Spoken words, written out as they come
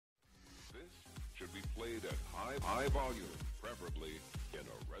high volume, preferably in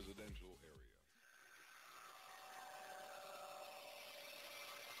a residential area.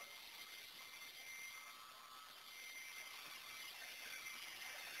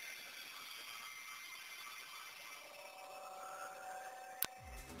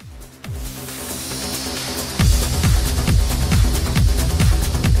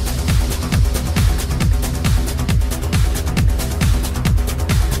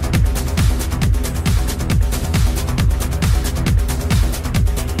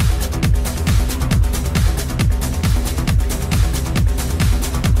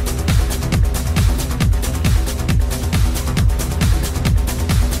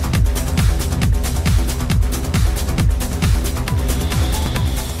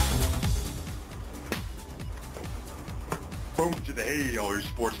 To the hey, all your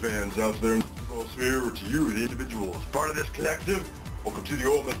sports fans out there in the football sphere, or to you, the individuals, part of this collective, welcome to the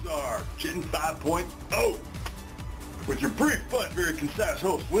OMSR, Gen 5.0, with your brief but very concise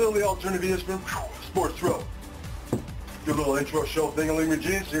host, Will, the alternative from Sports Thrill. Good little intro show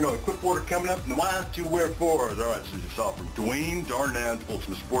thing-a-ling-a-jing, so you know the quick order coming up, and the why, two, where, fours. All right, so you saw from Dwayne Darnaz,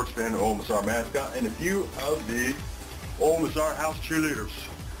 ultimate sports fan, OMSR mascot, and a few of the OMSR house cheerleaders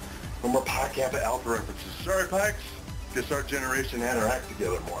from our Pi Kappa Alpha references. Sorry, Pikes. Guess our generation had our act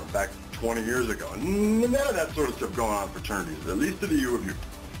together more, back 20 years ago. None of that sort of stuff going on in fraternities, at least to the U of U.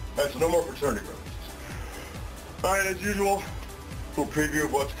 All right, so no more fraternity references. All right, as usual, a little preview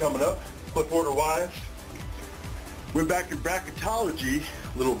of what's coming up, clip order-wise. We're back in bracketology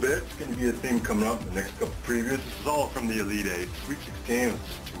a little bit. It's going to be a theme coming up in the next couple previews. This is all from the Elite Eight. Sweet 16 is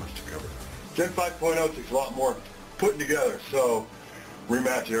just too much to cover. Gen 5.0 takes a lot more putting together. So,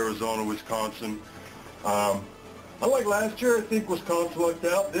 rematch Arizona, Wisconsin. Unlike last year, I think Wisconsin lucked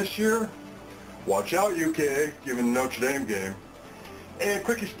out. This year, watch out, UK, given the Notre Dame game. And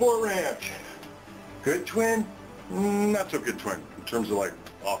Quickie Sport Ranch. Good twin? Not so good twin, in terms of like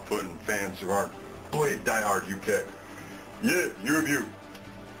off-putting fans who aren't boy diehard UK. Yeah, U of U.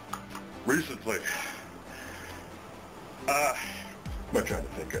 Recently. What am I trying to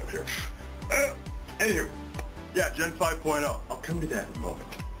think of here? Anywho, yeah, Gen 5.0. I'll come to that in a moment.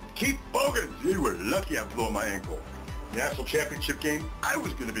 Keith Bogans, you were lucky I blew my ankle. National championship game, I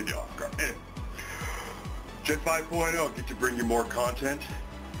was going to be the off guard. Anyway, Gen 5.0, get to bring you more content.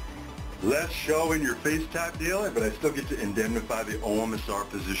 Less show in your face type deal, but I still get to indemnify the OMSR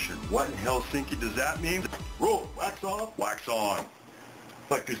position. What in Helsinki does that mean? Roll, wax off, wax on.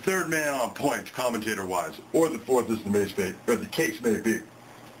 Like the third man on point, commentator-wise, or the fourth is the case may be.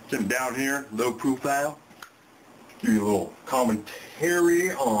 Sitting down here, low profile. Give you a little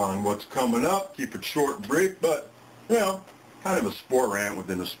commentary on what's coming up. Keep it short and brief, but, you know, kind of a sport rant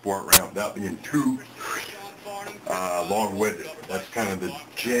within a sport rant without being too long-winded. That's kind of the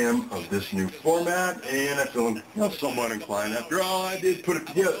jam of this new format, and I feel somewhat inclined. After all, I did put it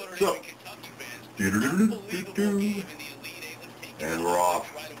together. So, and we're off.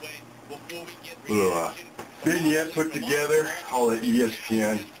 Little vignette put together, all the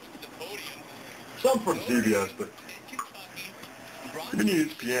ESPN. Some from CBS, but even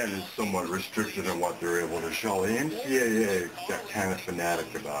ESPN is somewhat restricted in what they're able to show. The NCAA got kind of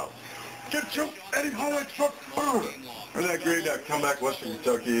fanatic about. Get your Eddie highlights from Remember that great comeback Western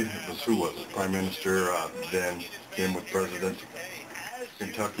Kentucky? It was, who was it? Prime Minister, then came with President.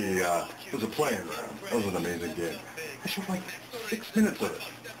 Kentucky, it was a playing round. That was an amazing game. I showed like 6 minutes of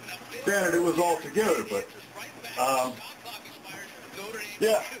it. Granted, it was all together, but,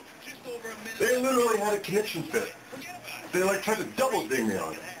 yeah. They literally had a connection fit. They like tried to double ding me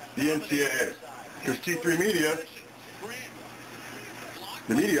on it, the NCAA. Because T3 Media,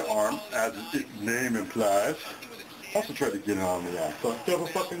 the media arm, as its name implies, also tried to get on the act. So double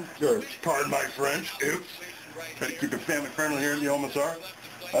fucking, pardon my French, oops. Try to keep it family friendly here in the OMSR.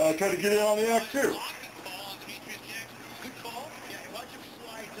 Try to get in on the act too.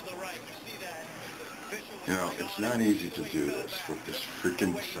 You know, it's not easy to do this with this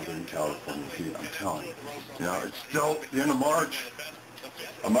freaking Southern California heat, I'm telling you. You know, it's still the end of March.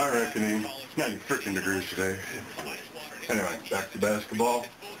 On my reckoning, it's 90 freaking degrees today. Anyway, back to basketball.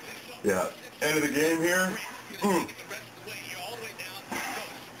 Yeah, end of the game here.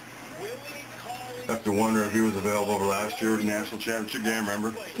 Have to wonder if he was available over last year's national championship game,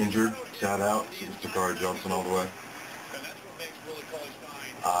 remember? Injured, sat out, Sakari Johnson all the way.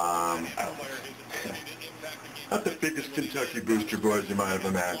 Not the biggest Kentucky booster boys you might have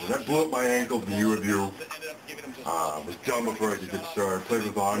imagined. I blew up my ankle in U of U. Was done before I could get started. Played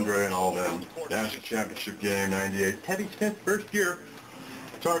with Andre and all them. National championship game, 98. Teddy Smith, first year.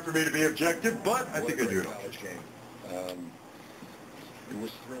 It's hard for me to be objective, but I think I do know. It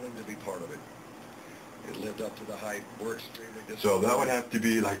was thrilling to be part of it. It lived up to the hype. We're extremely disappointed. So that would have to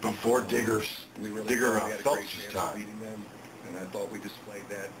be like before Digger Phelps' time. Beating them, and I thought we displayed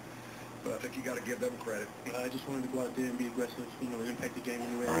that. But I think you got to give them credit. I just wanted to go out there and be aggressive, impact the game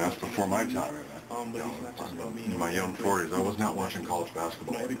anyway. I mean, that's before my time. But it's not just about me. In my young 40s, I was not watching college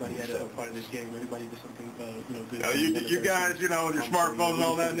basketball. Everybody had a part of this game. Everybody did something, good. You guys, with your smartphones and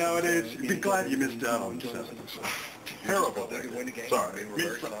all that nowadays, you'd be glad you missed out on the 70s. Terrible day. Sorry.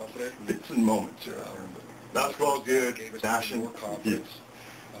 Bits and moments here. Basketball good, fashion, yes.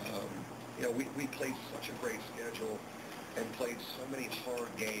 We played such a great schedule and played so many hard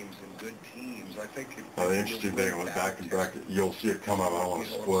games and good teams. I think the interesting thing was back in bracket, you'll see it come up. I don't want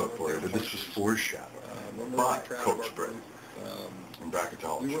to spoil it for you, but this was foreshadowed by Coach Brett in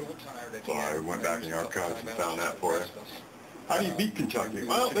bracketology. So I went back in the archives and found that for you. How do you beat Kentucky?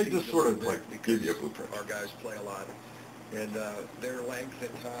 Well, they just sort of give you a blueprint. Our guys play a lot, and their length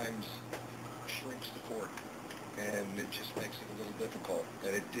at times shrinks the court, and it just makes it a little difficult.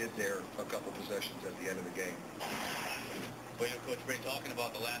 And it did there a couple possessions at the end of the game. Well, Coach Bray, talking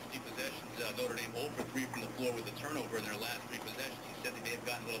about the last few possessions, Notre Dame 0 for 3 from the floor with a turnover in their last 3 possessions. He said that they have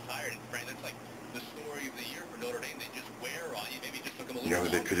gotten a little tired, and Frank, that's like the story of the year for Notre Dame. They just wear on you. Maybe it just took them a little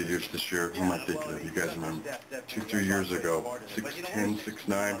they could have used this year. Who am I thinking of? You guys remember 2-3 years ago, 6'10",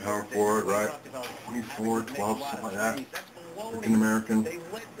 6'9", power forward, right? 24, 12, something like that. African American,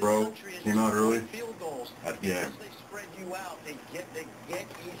 bro, came out early. At the end. They spread you out. They get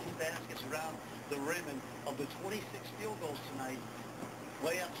easy baskets around the rim, and of the 26 field goals tonight,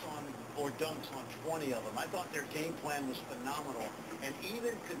 layups on or dunks on 20 of them. I thought their game plan was phenomenal, and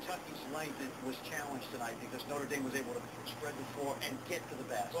even Kentucky's length was challenged tonight because Notre Dame was able to spread the floor and get to the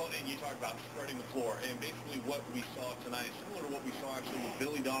basket. Well, and you talk about spreading the floor, and basically what we saw tonight is similar to what we saw actually with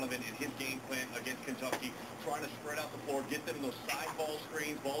Billy Donovan and his game plan against Kentucky, trying to spread out the floor, get them in those side ball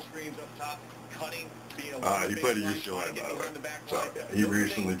screens up top, cutting, being a he played at UCLA, by the way. So he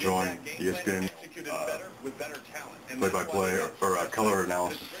recently joined ESPN play-by-play or color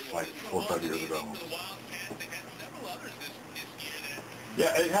analysis like 4 or 5 years ago.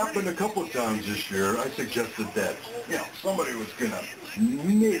 Yeah, it happened a couple of times this year. I suggested that, somebody was going to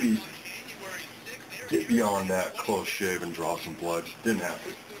maybe get beyond that close shave and draw some blood. Didn't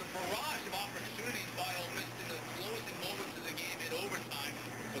happen.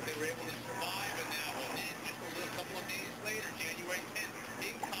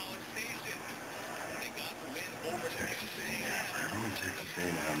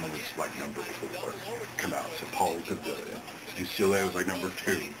 It's like number 4 come out. So Paulie took the UCLA was like number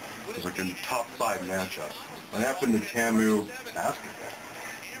 2. It was like in the top 5 matchup. What happened to TAMU basketball?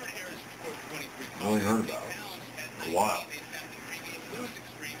 I only heard about it a while.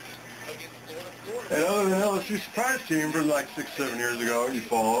 And other than LSU surprise team from like 6-7 years ago, you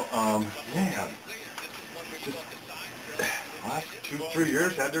fall. Just last 2-3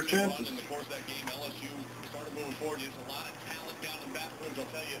 years had their chances. I'll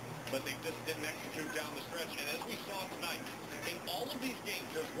tell you, but they just didn't execute down the stretch. And as we saw tonight, in all of these games,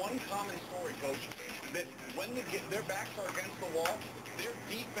 there's one common story, Coach, that when their backs are against the wall, their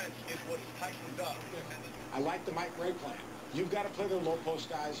defense is what tightens up. I like the Mike Ray plan. You've got to play the low post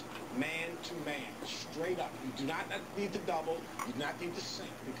guys man to man, straight up. You do not need to double. You do not need to sink,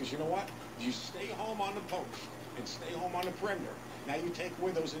 because you know what? You stay home on the post and stay home on the perimeter. Now you take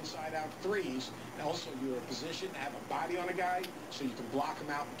away those inside-out threes, and also you're in a position to have a body on a guy so you can block him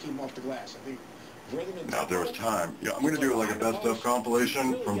out and keep him off the glass. I think now there was time. I'm going to do like a best-of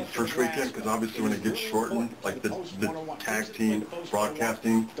compilation from the first weekend, because obviously when it gets shortened, like the tag team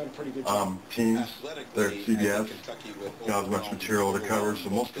broadcasting teams, they're at CBS, not as much material to cover,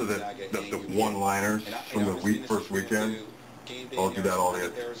 so most of the one-liners from the first weekend, I'll do that all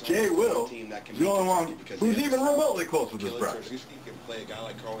together. Jay Will is the only one who's even remotely close with this bracket. So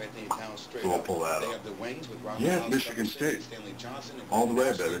we'll pull that up. Yeah, Michigan State. All the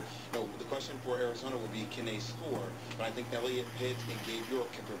way, baby. No, the question for Arizona would be, can they score? But I think Elliott Pitts and Gabe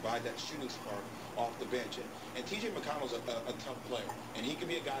York can provide that shooting spark off the bench. And T.J. McConnell's a tough player, and he can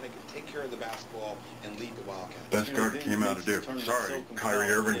be a guy that can take care of the basketball and lead the Wildcats. Best guard came out of Div. Sorry, Kyrie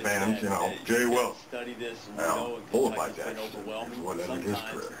Irving fans, Jay Will. Bullet that. What ended his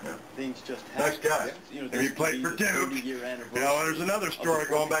career. Nice guy. And he played for Duke. There's another story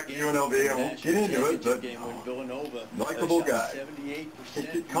going back to UNLV. I won't get into it, but likable guy.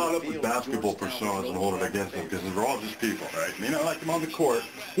 Can't get caught up with basketball personas and hold it against them, because they're all just people, right? I mean, I like them on the court.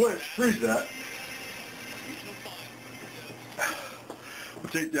 Which, freeze that.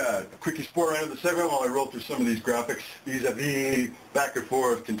 We'll take a quickie sport right into the segment while I roll through some of these graphics vis-a-vis back and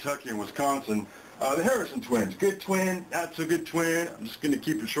forth Kentucky and Wisconsin. The Harrison twins, good twin, not so good twin. I'm just going to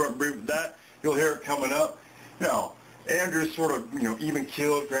keep it short and brief with that. You'll hear it coming up. Now, Andrew's sort of, even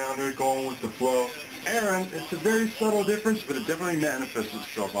keeled, grounded, going with the flow. Aaron, it's a very subtle difference, but it definitely manifests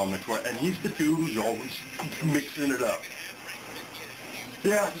itself on the court. And he's the dude who's always mixing it up.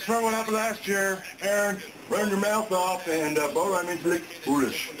 Yeah, just remember what happened last year. Aaron, run your mouth off and bow run into the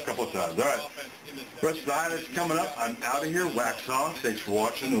foolish a couple of times. All right. Rest of the highlights coming up. I'm out of here. Wax on. Thanks for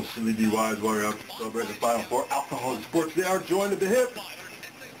watching. Those silly DUIs while you're out to celebrate the Final Four. Alcohol and sports, they are joined at the hip.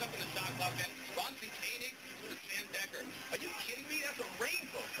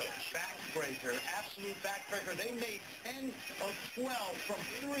 Backbreaker, absolute backbreaker. They made 10 of 12 from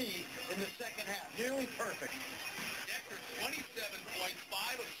 3 in the second half. Nearly perfect. Decker, 27 points,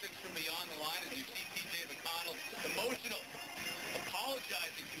 5 of 6 from beyond the line. As you see T.J. McConnell, emotional,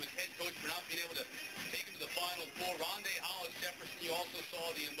 apologizing to his head coach for not being able to take him to the Final Four. Rondé Hollis Jefferson, you also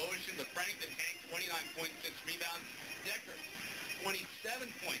saw the emotion. The Frank the Tank, 29.6 rebounds. Decker,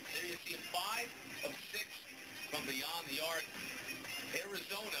 27 points. There you see 5 of 6 from beyond the arc.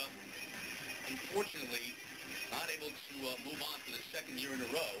 Arizona, unfortunately, not able to move on for the second year in a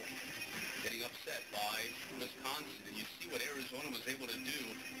row, getting upset by Wisconsin. And you see what Arizona was able to do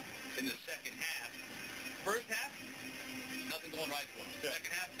in the second half. First half, nothing going right for them.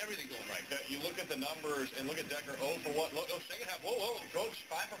 Second half, everything going right. You look at the numbers and look at Decker, 0 for 1. Look, second half, whoa, coach,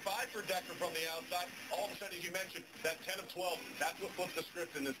 5 for 5 for Decker from the outside. All of a sudden, as you mentioned, that 10 of 12, that's what flipped the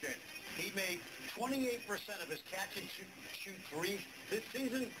script in this game. He made 28% of his catch and shoot threes this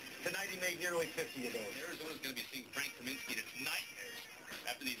season. Tonight he made nearly 50 of those. Arizona's going to be seeing Frank Kaminsky to nightmares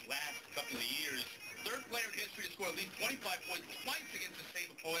after these last couple of years. Third player in history to score at least 25 points twice against the same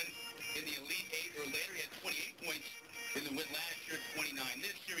opponent in the Elite 8 or later. He had 28 points in the win last year, 29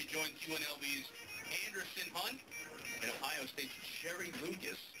 this year. He joins UNLV's Anderson Hunt and Ohio State's Sherry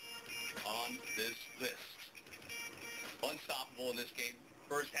Lucas on this list. Unstoppable in this game.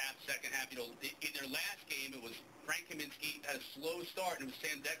 First half, second half, in their last game, it was Frank Kaminsky had a slow start, and it was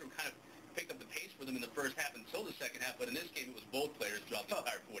Sam Decker who kind of picked up the pace for them in the first half until the second half. But in this game, it was both players throughout the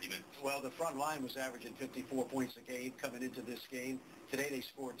entire 40 minutes. Well, the front line was averaging 54 points a game coming into this game. Today, they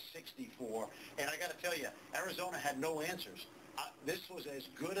scored 64. And I got to tell you, Arizona had no answers. This was as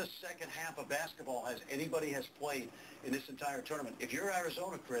good a second half of basketball as anybody has played in this entire tournament. If you're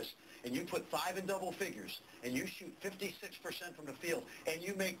Arizona, Chris, and you put 5 in double figures, and you shoot 56% from the field, and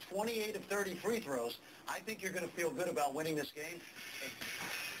you make 28 of 30 free throws, I think you're going to feel good about winning this game.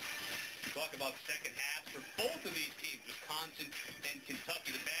 Talk about second halves for both of these teams, Wisconsin and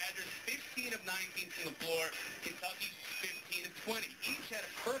Kentucky. The Badgers, 15 of 19 from the floor. Kentucky, 15 of 20. Each had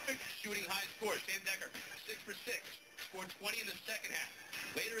a perfect shooting high score. Sam Decker, 6 for 6. Scored 20 in the second half.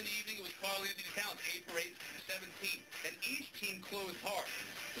 Later in the evening, it was Carl Anthony Towns, 8 for 8, 17. And each team closed hard.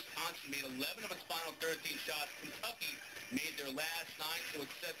 Wisconsin made 11 of its final 13 shots. Kentucky made their last 9, so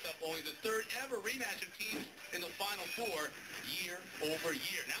it sets up only the third ever rematch of teams in the Final Four year over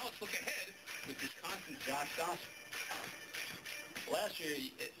year. Now let's look ahead with Wisconsin's Josh Dawson. Last year,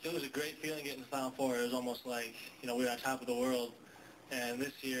 it was a great feeling getting to the Final Four. It was almost like, we were on top of the world. And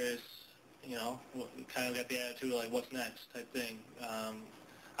this year is, we kind of got the attitude of like, what's next type thing. I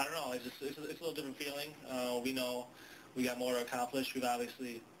don't know. It's a little different feeling. We know we got more to accomplish. We've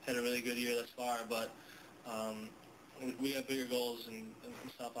obviously had a really good year thus far, but we got bigger goals and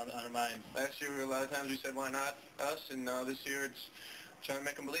stuff on our mind. Last year, a lot of times we said, why not us? And this year, it's trying to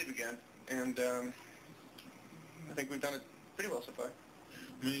make them believe again. And I think we've done it pretty well so far.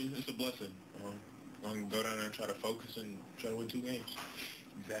 I mean, it's a blessing. I'm going to go down there and try to focus and try to win 2 games.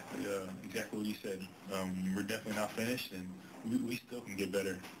 Exactly what you said. We're definitely not finished, and we still can get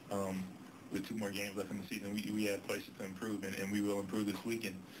better. With 2 more games left in the season, we have places to improve, and we will improve this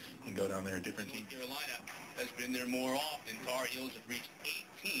weekend and go down there a different team. North Carolina has been there more often. Tar Heels have reached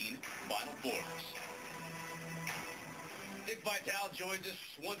 18 Final Fours. Dick Vitale joins us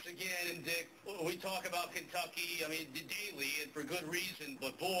once again, and Dick, we talk about Kentucky, daily, and for good reason,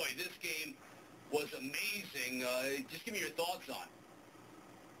 but boy, this game was amazing. Just give me your thoughts on it.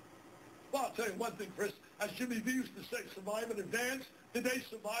 Well, I'll tell you one thing, Chris. As Jimmy V used to say, survive in advance. Did they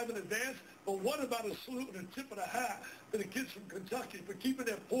survive in advance? But what about a salute and a tip of the hat to the kids from Kentucky for keeping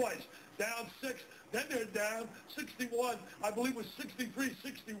their poise? Down 6, then they're down 61. I believe it was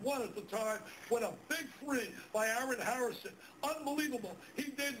 63-61 at the time when a big 3 by Aaron Harrison. Unbelievable. He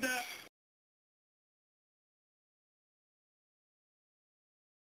did that.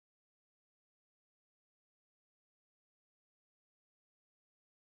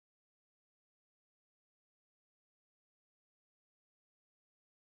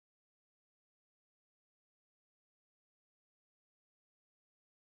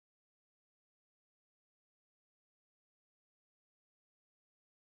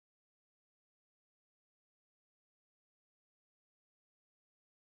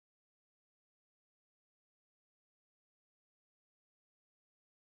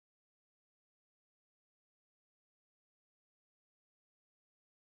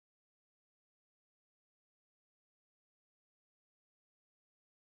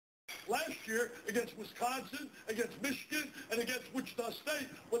 last year against Wisconsin, against Michigan, and against Wichita State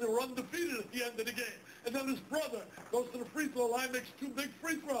when they were undefeated at the end of the game. And then his brother goes to the free throw line, makes 2 big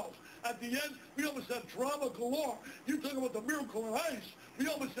free throws. At the end, we almost had drama galore. You talk about the miracle on ice. We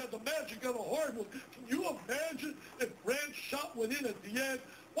almost had the magic on the hardwood. Can you imagine if Grant's shot went in at the end?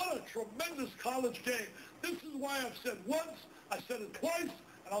 What a tremendous college game. This is why I've said once, I said it twice,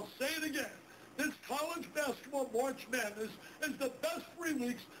 and I'll say it again. This college basketball March Madness is the best 3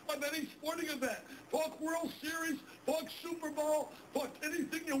 weeks of any sporting event. Talk World Series, talk Super Bowl, talk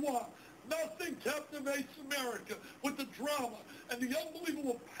anything you want. Nothing captivates America with the drama and the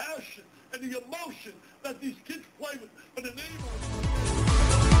unbelievable passion and the emotion that these kids